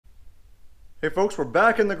Hey folks, we're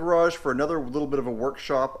back in the garage for another little bit of a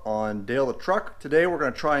workshop on Dale the truck. Today we're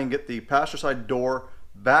going to try and get the passenger side door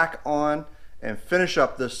back on and finish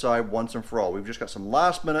up this side once and for all. We've just got some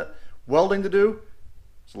last minute welding to do,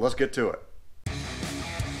 so let's get to it.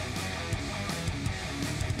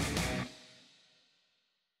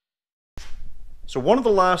 So one of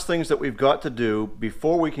the last things that we've got to do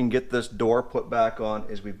before we can get this door put back on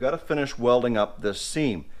is we've got to finish welding up this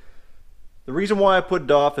seam. The reason why I put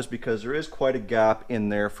it off is because there is quite a gap in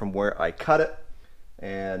there from where I cut it,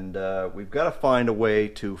 and we've got to find a way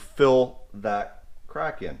to fill that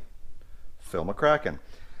crack in. Fill my crack in.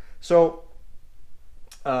 So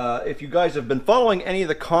if you guys have been following any of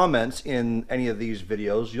the comments in any of these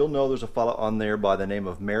videos, you'll know there's a fellow on there by the name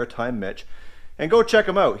of Maritime Mitch, and go check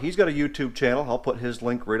him out. He's got a YouTube channel. I'll put his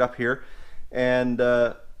link right up here, and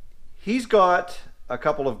he's got a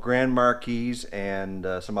couple of Grand Marquis and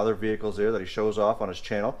some other vehicles there that he shows off on his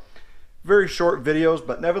channel. Very short videos,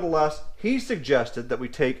 but nevertheless, he suggested that we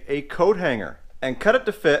take a coat hanger and cut it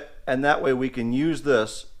to fit, and that way we can use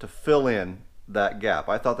this to fill in that gap.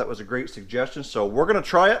 I thought that was a great suggestion, so we're going to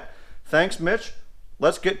try it. Thanks, Mitch.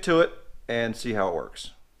 Let's get to it and see how it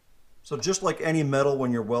works. So just like any metal,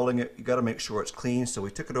 when you're welding it, you got to make sure it's clean. So we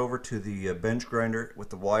took it over to the bench grinder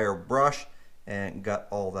with the wire brush and got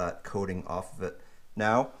all that coating off of it.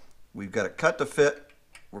 Now we've got it cut to fit.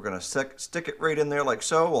 We're going to stick it right in there like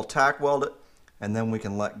so. We'll tack weld it, and then we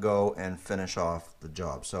can let go and finish off the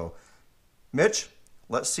job. So Mitch,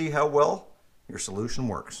 let's see how well your solution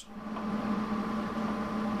works.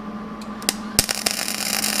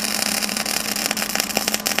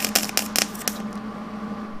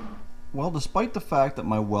 Well, despite the fact that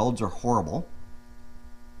my welds are horrible,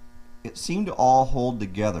 it seemed to all hold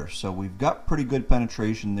together. So we've got pretty good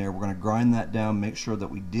penetration there. We're going to grind that down, make sure that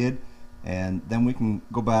we did, and then we can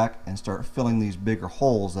go back and start filling these bigger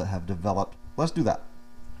holes that have developed. Let's do that.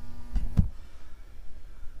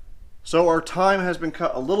 So our time has been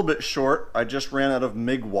cut a little bit short. I just ran out of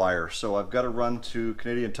MIG wire, so I've got to run to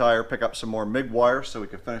Canadian Tire, pick up some more MIG wire so we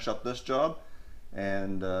can finish up this job,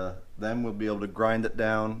 and then we'll be able to grind it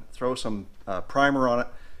down, throw some primer on it,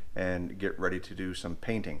 and get ready to do some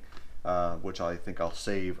painting, which I think I'll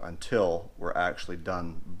save until we're actually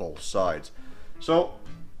done both sides. So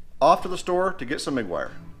off to the store to get some MIG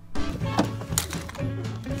wire.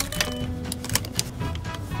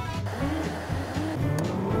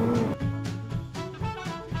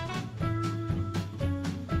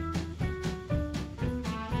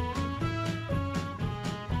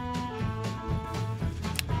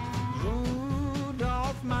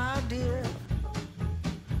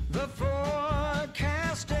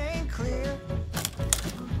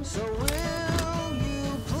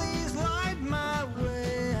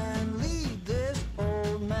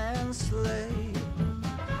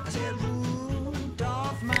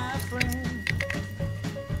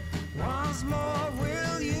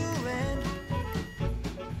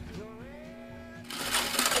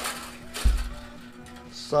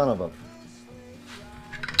 Son of a...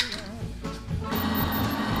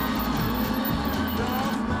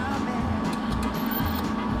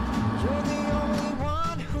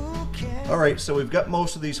 Alright, so we've got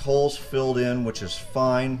most of these holes filled in, which is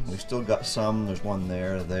fine. We still got some. There's one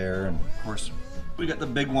there, and of course we got the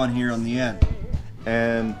big one here on the end.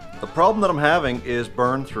 And the problem that I'm having is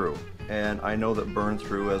burn through. And I know that burn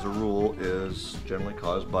through as a rule is generally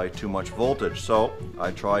caused by too much voltage. So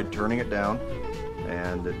I tried turning it down,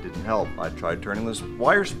 and it didn't help. I tried turning this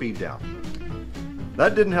wire speed down.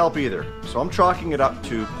 That didn't help either. So I'm chalking it up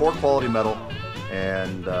to poor quality metal,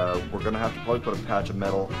 and we're going to have to probably put a patch of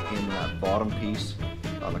metal in that bottom piece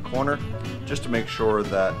on the corner just to make sure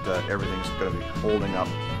that everything's going to be holding up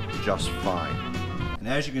just fine. And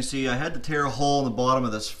as you can see, I had to tear a hole in the bottom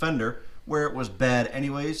of this fender where it was bad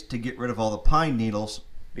anyways to get rid of all the pine needles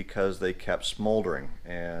because they kept smoldering,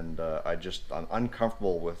 and I'm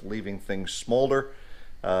uncomfortable with leaving things smolder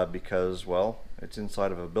because, well, it's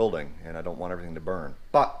inside of a building and I don't want everything to burn.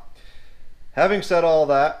 But having said all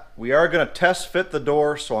that, we are going to test fit the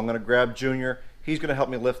door, so I'm going to grab Junior. He's going to help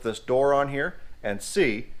me lift this door on here and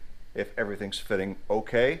see if everything's fitting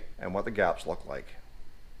okay and what the gaps look like.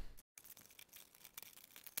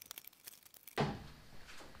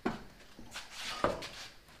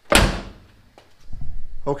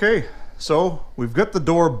 Okay, so we've got the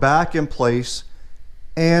door back in place,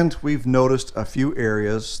 and we've noticed a few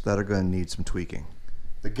areas that are going to need some tweaking.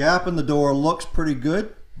 The gap in the door looks pretty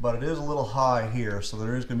good, but it is a little high here, so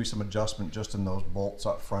there is going to be some adjustment just in those bolts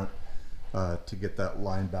up front to get that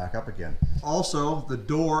line back up again. Also, the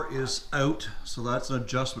door is out, so that's an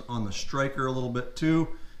adjustment on the striker a little bit too,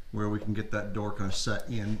 where we can get that door kind of set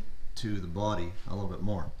in to the body a little bit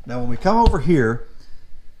more. Now when we come over here,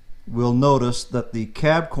 we'll notice that the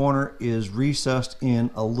cab corner is recessed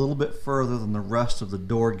in a little bit further than the rest of the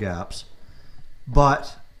door gaps,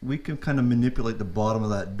 but we can kind of manipulate the bottom of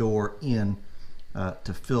that door in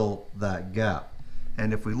to fill that gap.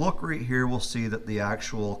 And if we look right here, we'll see that the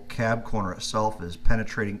actual cab corner itself is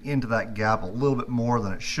penetrating into that gap a little bit more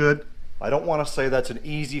than it should. I don't want to say that's an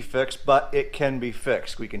easy fix, but it can be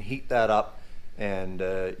fixed. We can heat that up and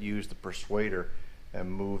use the persuader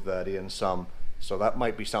and move that in some. So that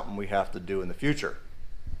might be something we have to do in the future.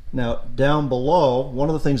 Now down below, one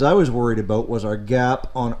of the things I was worried about was our gap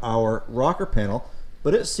on our rocker panel,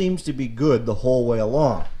 but it seems to be good the whole way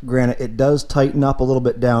along. Granted, it does tighten up a little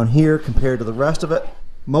bit down here compared to the rest of it.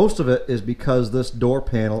 Most of it is because this door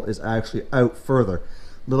panel is actually out further.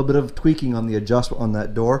 A little bit of tweaking on the adjustment on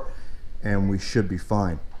that door and we should be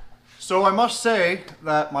fine. So I must say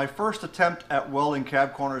that my first attempt at welding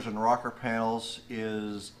cab corners and rocker panels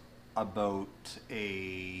is about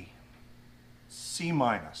a C-.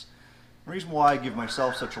 The reason why I give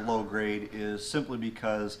myself such a low grade is simply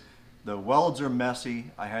because the welds are messy.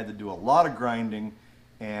 I had to do a lot of grinding,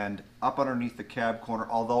 and up underneath the cab corner,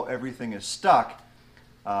 although everything is stuck,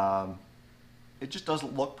 it just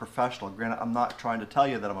doesn't look professional. Granted, I'm not trying to tell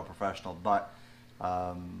you that I'm a professional, but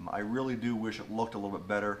I really do wish it looked a little bit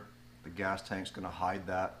better. The gas tank's going to hide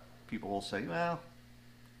that. People will say, well,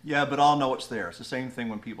 yeah, but I'll know it's there. It's the same thing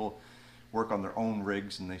when people work on their own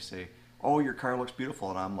rigs and they say, oh, your car looks beautiful.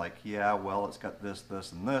 And I'm like, yeah, well, it's got this,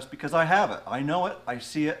 this, and this, because I have it. I know it. I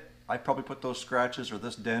see it. I probably put those scratches or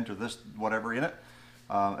this dent or this whatever in it.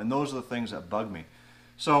 And those are the things that bug me.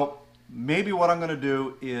 So maybe what I'm going to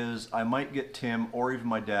do is I might get Tim or even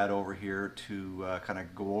my dad over here to kind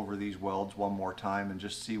of go over these welds one more time and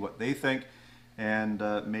just see what they think. And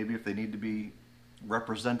maybe if they need to be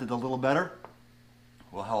represented a little better,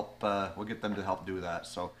 we'll help. We'll get them to help do that.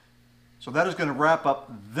 So that is going to wrap up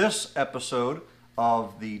this episode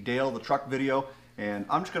of the Dale the Truck video. And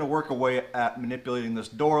I'm just going to work away at manipulating this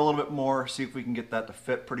door a little bit more, see if we can get that to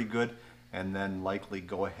fit pretty good, and then likely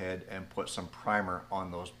go ahead and put some primer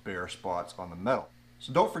on those bare spots on the metal.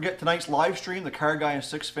 So don't forget tonight's live stream, the Car Guy and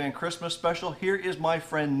SIXFAN Christmas special. Here is my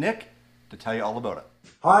friend Nick to tell you all about it.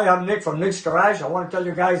 Hi, I'm Nick from Nick's Garage. I want to tell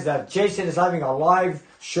you guys that Jason is having a live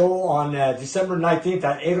show on December 19th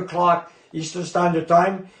at 8 o'clock Eastern Standard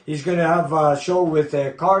Time. He's going to have a show with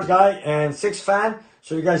Car Guy and SIXFAN.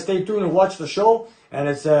 So you guys stay tuned and watch the show. And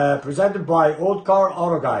it's presented by Old Car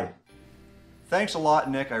Auto Guy. Thanks a lot,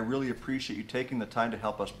 Nick. I really appreciate you taking the time to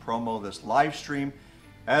help us promo this live stream.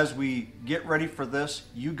 As we get ready for this,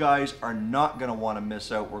 you guys are not going to want to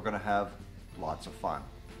miss out. We're going to have lots of fun.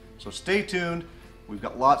 So stay tuned. We've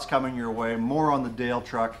got lots coming your way. More on the Dale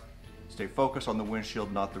truck. Stay focused on the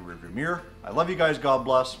windshield, not the rearview mirror. I love you guys. God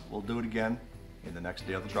bless. We'll do it again in the next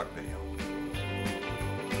Dale the Truck video.